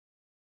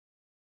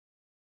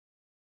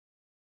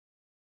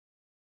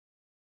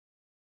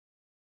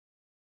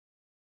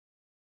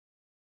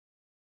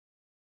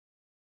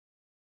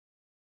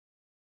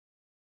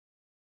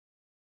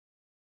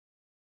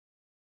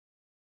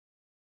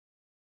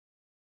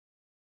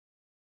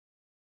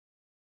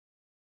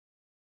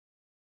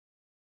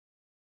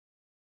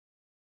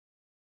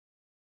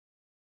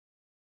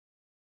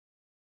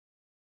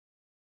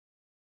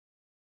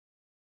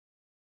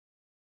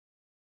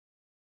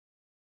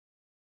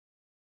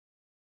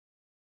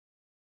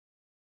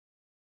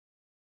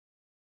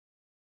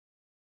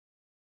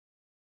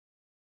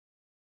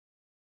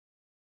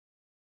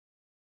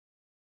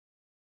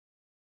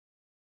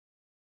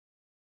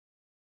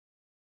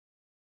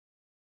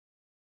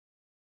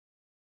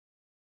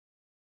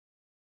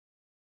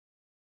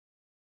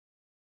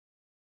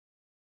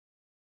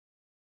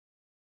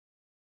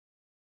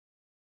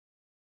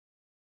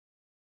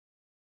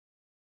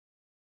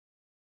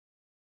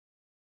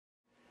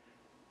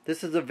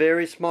This is a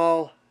very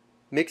small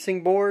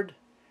mixing board,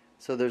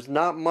 so there's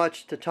not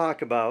much to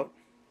talk about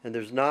and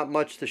there's not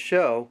much to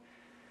show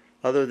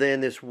other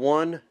than this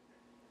one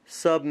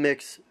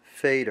submix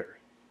fader.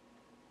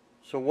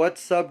 So what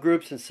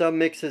subgroups and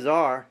submixes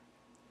are,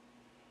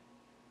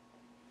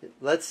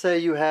 let's say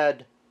you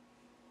had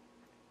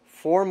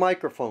 4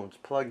 microphones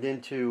plugged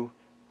into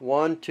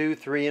 1, 2,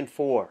 3, and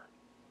 4.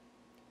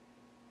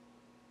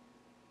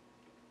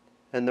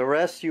 And the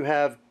rest you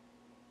have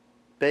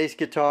bass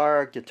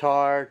guitar,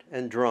 guitar,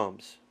 and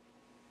drums.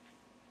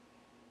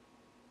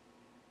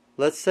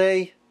 Let's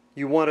say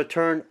you want to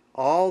turn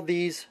all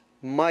these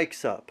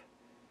mics up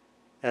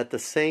at the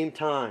same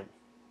time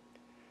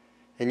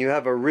and you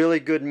have a really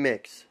good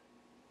mix.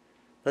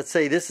 Let's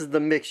say this is the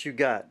mix you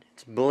got.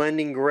 It's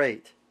blending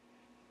great.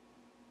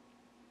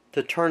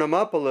 To turn them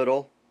up a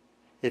little,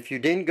 if you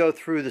didn't go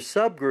through the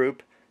subgroup,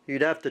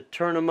 you'd have to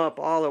turn them up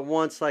all at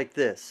once like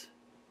this.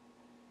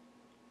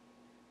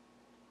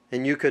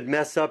 And you could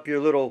mess up your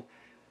little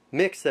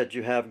mix that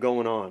you have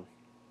going on.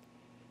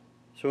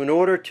 So in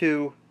order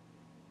to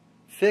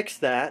fix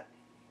that,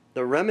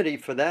 the remedy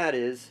for that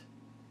is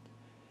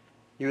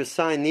you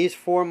assign these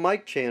 4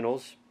 mic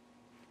channels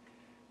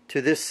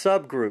to this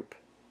subgroup.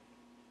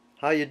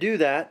 How you do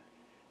that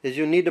is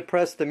you'll need to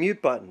press the mute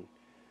button,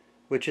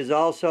 which is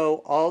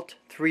also Alt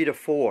 3 to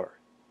 4.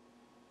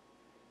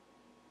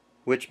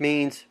 Which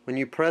means when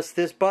you press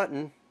this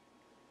button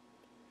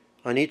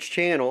on each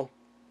channel,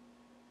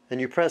 and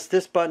you press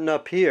this button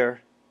up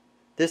here,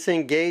 this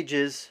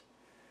engages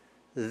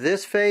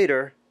this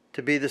fader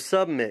to be the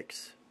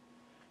submix.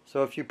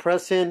 So if you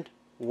press in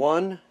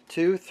 1,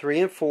 2, 3,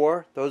 and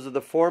 4, those are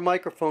the 4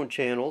 microphone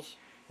channels,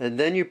 and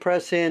then you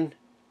press in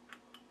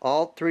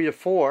Alt 3 to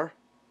 4,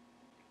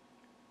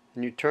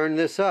 and you turn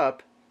this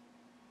up,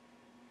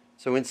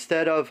 so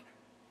instead of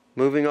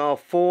moving all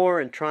 4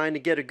 and trying to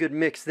get a good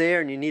mix there,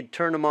 and you need to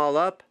turn them all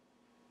up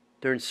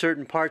during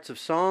certain parts of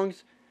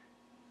songs,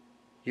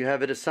 you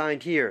have it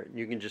assigned here.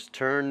 You can just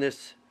turn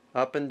this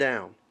up and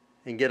down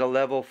and get a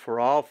level for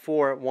all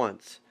 4 at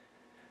once.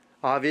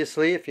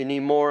 Obviously, if you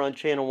need more on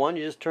channel 1,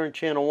 you just turn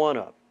channel 1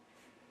 up.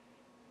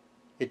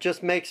 It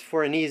just makes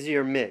for an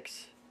easier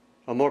mix,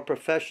 a more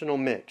professional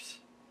mix.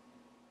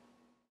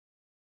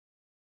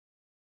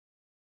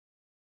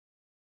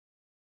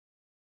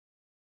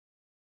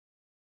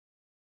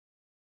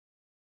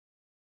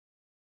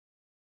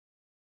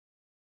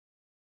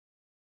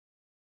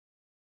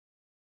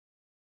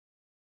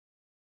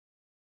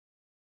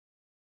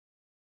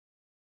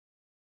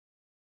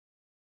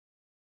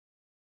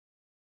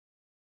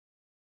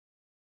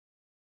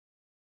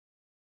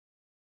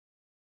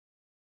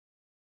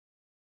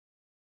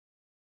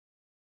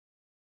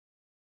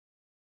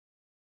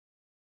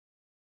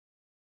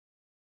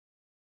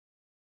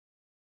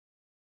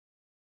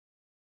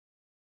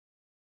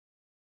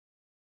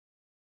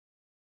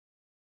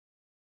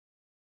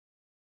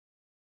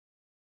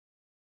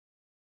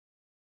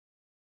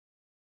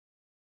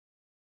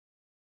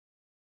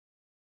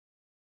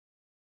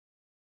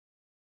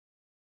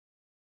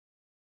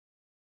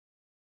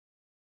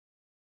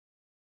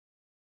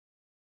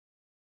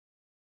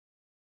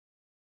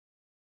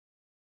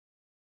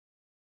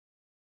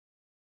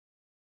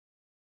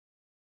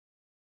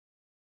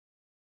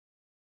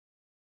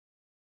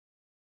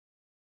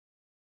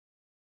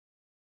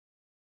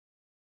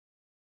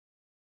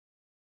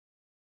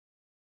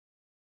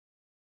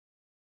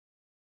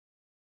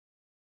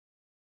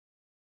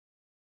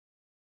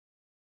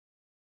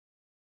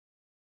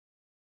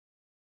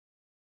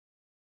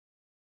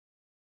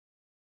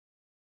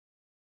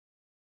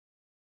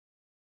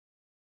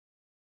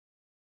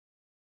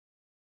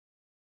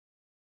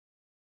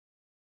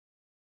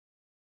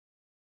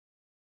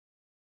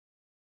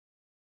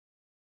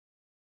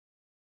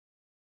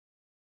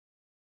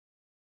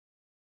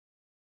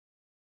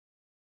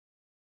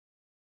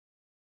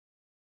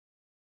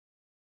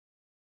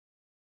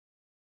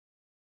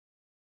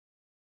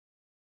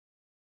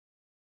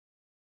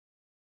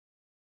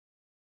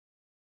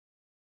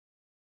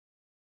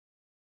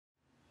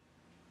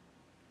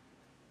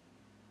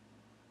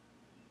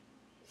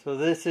 So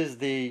this is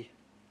the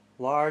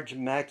large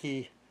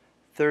Mackie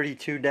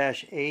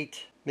 32-8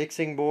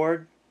 mixing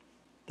board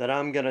that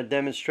I'm going to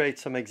demonstrate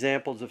some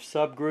examples of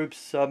subgroups,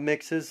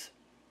 submixes.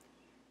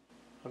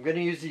 I'm going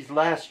to use these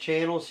last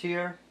channels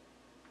here.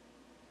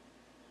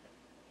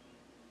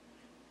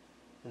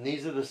 And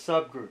these are the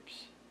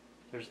subgroups.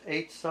 There's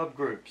 8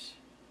 subgroups.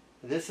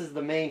 This is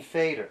the main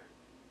fader,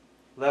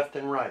 left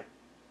and right.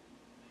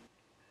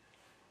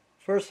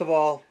 First of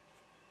all,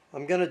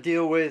 I'm going to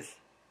deal with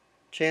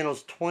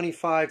channels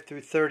 25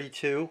 through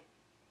 32.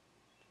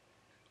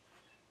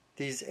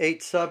 These 8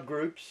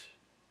 subgroups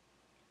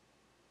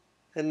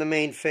and the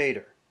main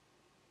fader.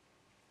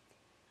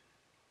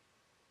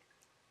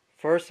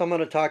 First, I'm going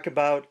to talk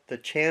about the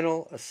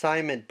channel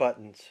assignment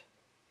buttons.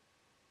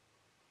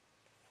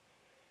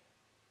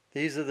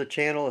 These are the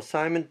channel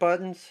assignment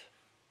buttons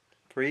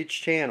for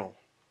each channel.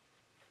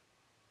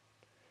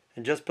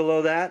 And just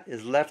below that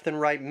is left and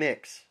right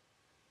mix.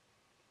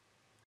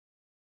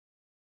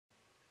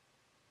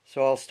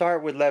 So I'll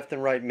start with left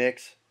and right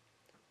mix.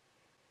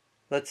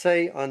 Let's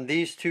say on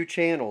these two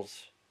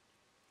channels,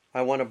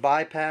 I want to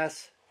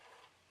bypass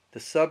the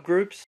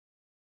subgroups.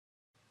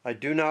 I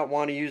do not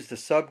want to use the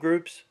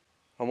subgroups.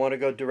 I want to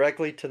go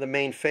directly to the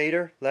main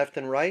fader, left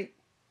and right.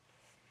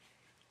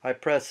 I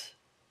press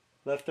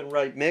left and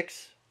right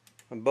mix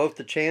on both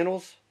the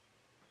channels.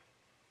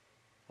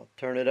 I'll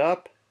turn it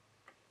up,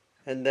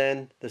 and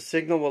then the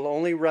signal will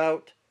only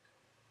route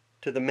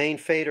to the main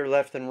fader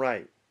left and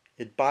right.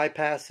 It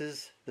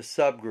bypasses the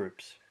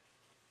subgroups.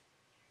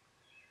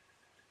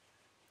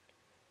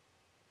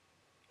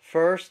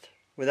 First,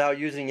 without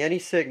using any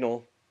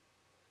signal,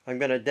 I'm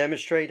going to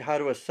demonstrate how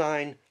to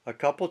assign a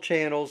couple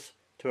channels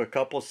to a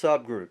couple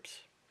subgroups.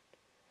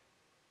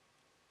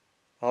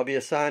 I'll be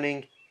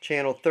assigning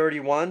channel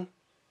 31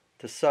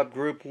 to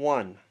subgroup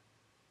 1.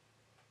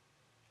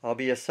 I'll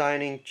be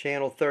assigning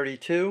channel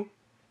 32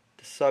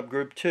 to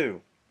subgroup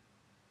 2.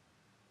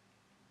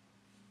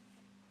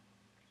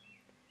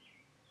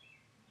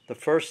 The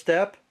first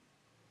step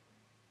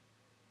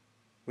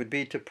would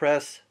be to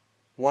press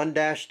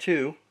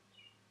 1-2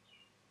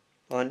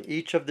 on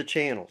each of the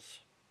channels.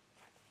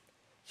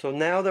 So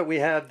now that we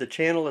have the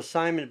channel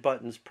assignment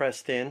buttons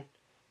pressed in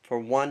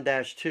for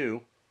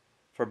 1-2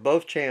 for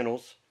both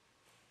channels,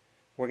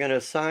 we're going to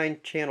assign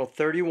channel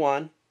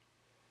 31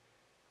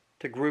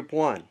 to group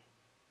 1.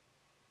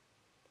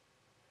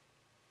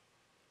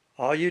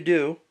 All you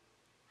do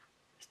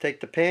is take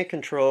the pan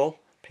control,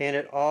 pan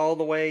it all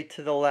the way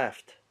to the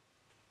left.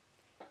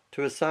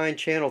 To assign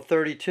channel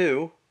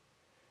 32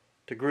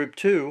 to group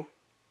 2,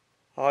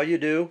 all you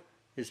do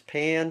is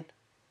pan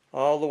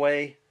all the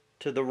way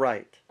to the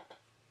right.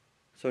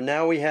 So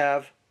now we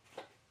have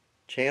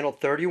channel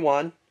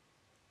 31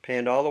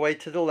 panned all the way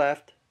to the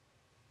left,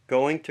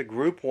 going to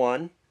group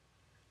 1,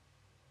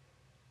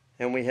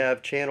 and we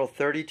have channel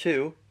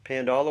 32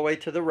 panned all the way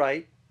to the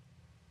right,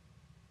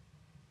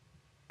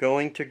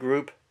 going to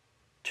group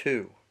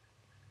 2.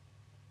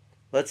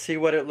 Let's see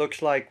what it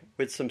looks like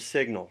with some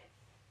signal.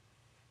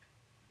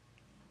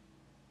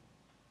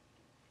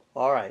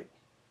 Alright,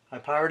 I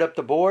powered up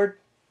the board.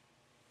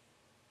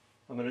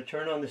 I'm going to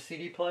turn on the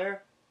CD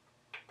player.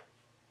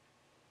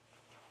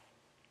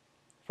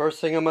 First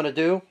thing I'm going to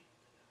do,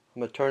 I'm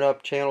going to turn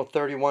up channel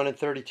 31 and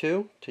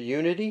 32 to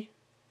unity.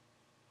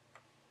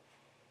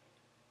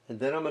 And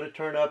then I'm going to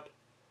turn up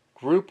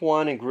group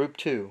 1 and group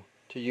 2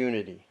 to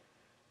unity.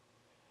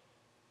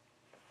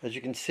 As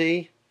you can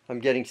see, I'm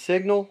getting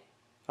signal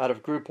out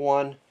of group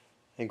 1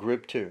 and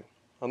group 2.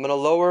 I'm going to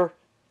lower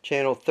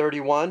channel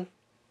 31,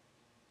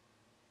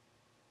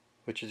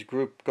 which is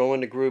going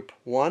to group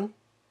 1,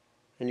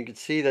 and you can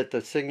see that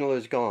the signal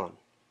is gone.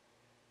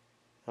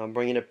 I'm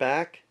bringing it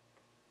back.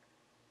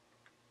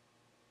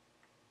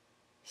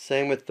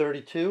 Same with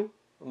 32.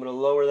 I'm going to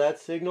lower that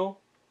signal.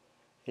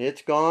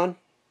 It's gone.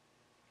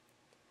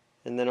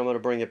 And then I'm going to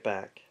bring it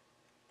back.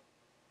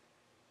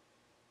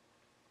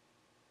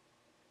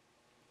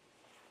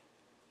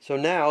 So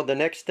now the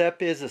next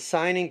step is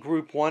assigning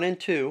group 1 and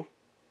 2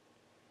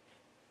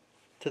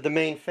 to the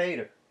main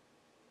fader.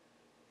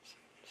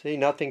 See,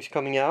 nothing's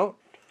coming out.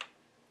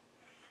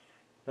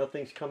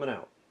 Nothing's coming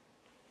out.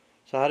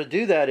 So how to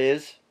do that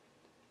is,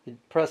 you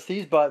press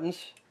these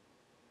buttons,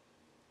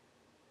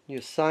 you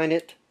assign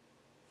it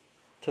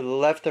to the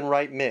left and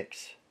right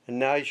mix, and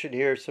now you should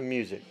hear some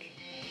music.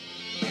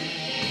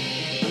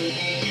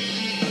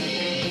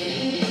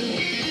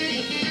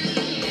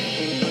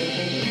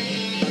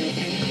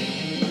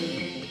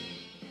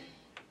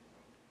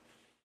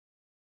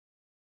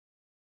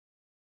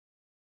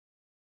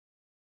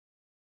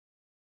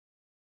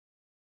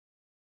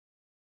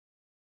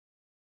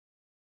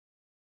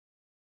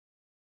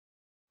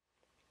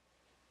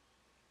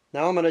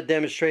 Now I'm going to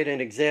demonstrate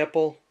an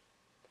example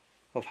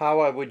of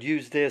how I would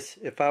use this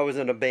if I was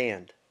in a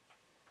band.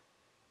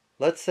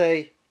 Let's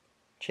say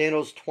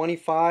channels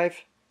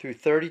 25 through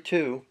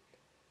 32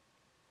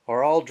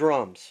 are all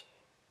drums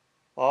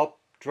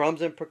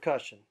and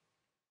percussion.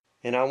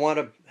 And I want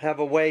to have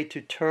a way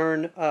to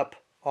turn up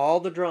all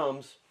the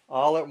drums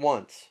all at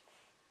once.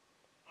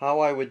 How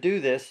I would do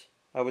this,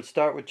 I would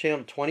start with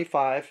channel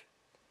 25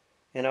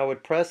 and I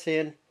would press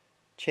in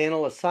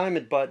channel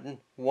assignment button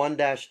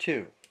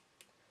 1-2.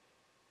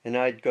 And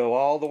I'd go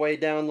all the way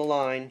down the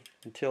line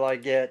until I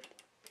get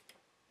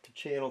to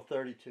channel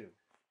 32.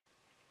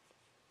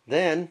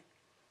 Then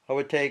I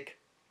would take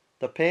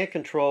the pan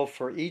control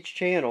for each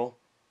channel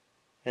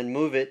and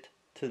move it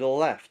to the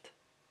left.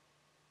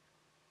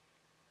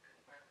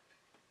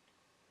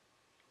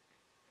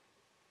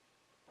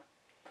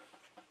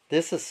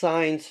 This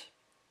assigns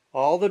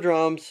all the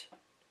drums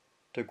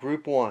to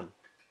group 1.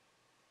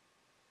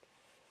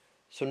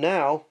 So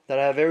now that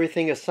I have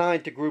everything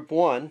assigned to group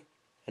 1,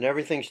 and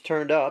everything's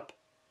turned up,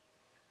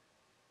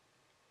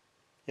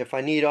 if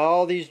I need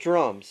all these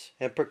drums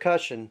and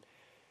percussion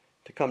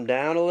to come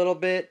down a little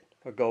bit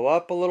or go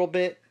up a little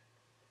bit,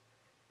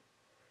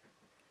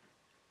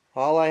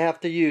 all I have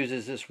to use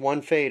is this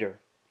one fader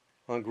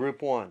on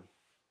group 1.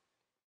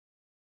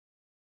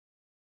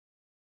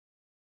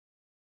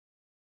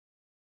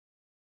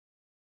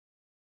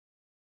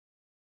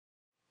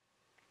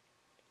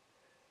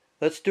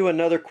 Let's do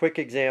another quick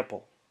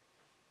example.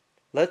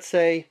 Let's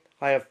say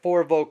I have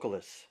 4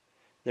 vocalists.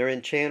 They're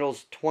in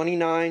channels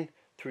 29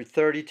 through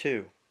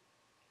 32.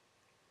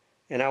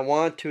 And I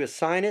want to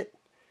assign it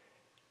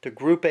to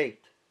group 8.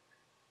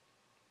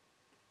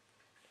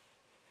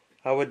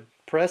 I would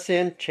press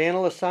in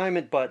channel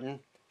assignment button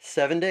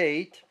 7 to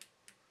 8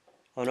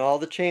 on all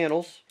the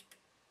channels.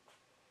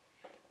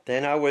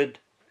 Then I would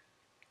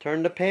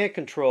turn the pan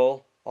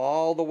control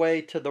all the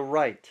way to the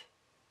right.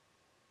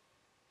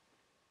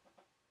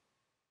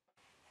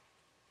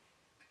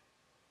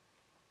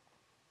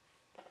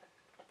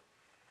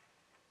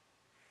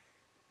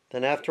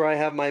 Then after I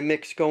have my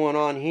mix going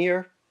on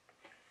here,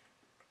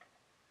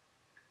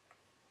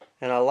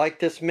 and I like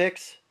this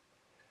mix,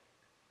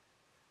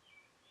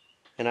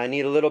 and I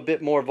need a little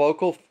bit more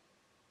vocal,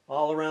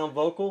 all around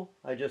vocal,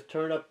 I just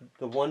turn up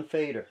the one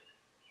fader,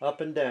 up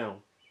and down.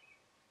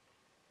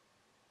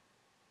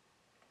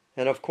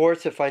 And of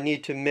course, if I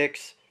need to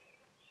mix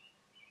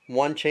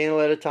one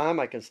channel at a time,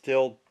 I can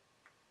still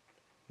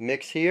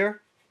mix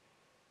here.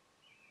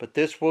 But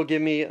this will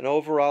give me an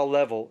overall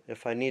level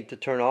if I need to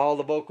turn all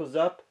the vocals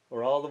up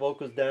or all the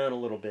vocals down a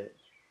little bit.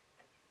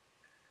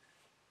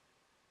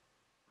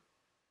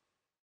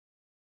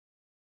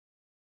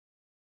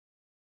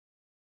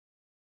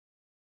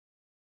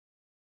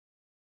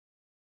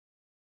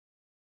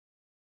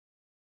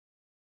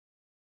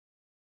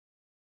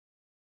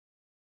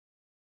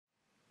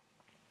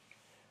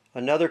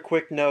 Another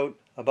quick note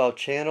about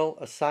channel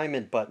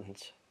assignment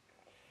buttons.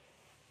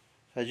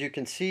 As you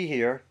can see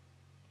here,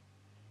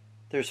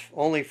 there's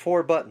only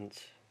 4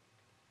 buttons.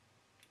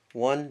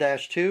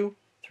 1-2,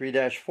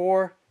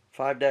 3-4,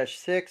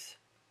 5-6,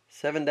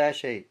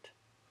 7-8.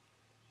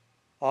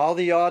 All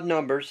the odd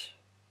numbers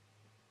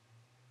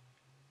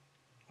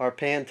are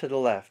panned to the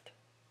left.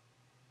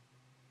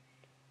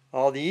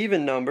 All the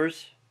even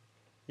numbers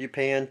you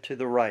pan to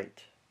the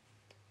right.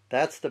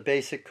 That's the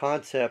basic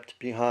concept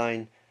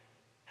behind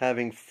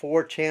having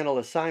 4 channel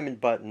assignment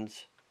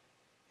buttons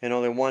and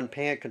only 1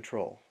 pan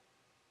control.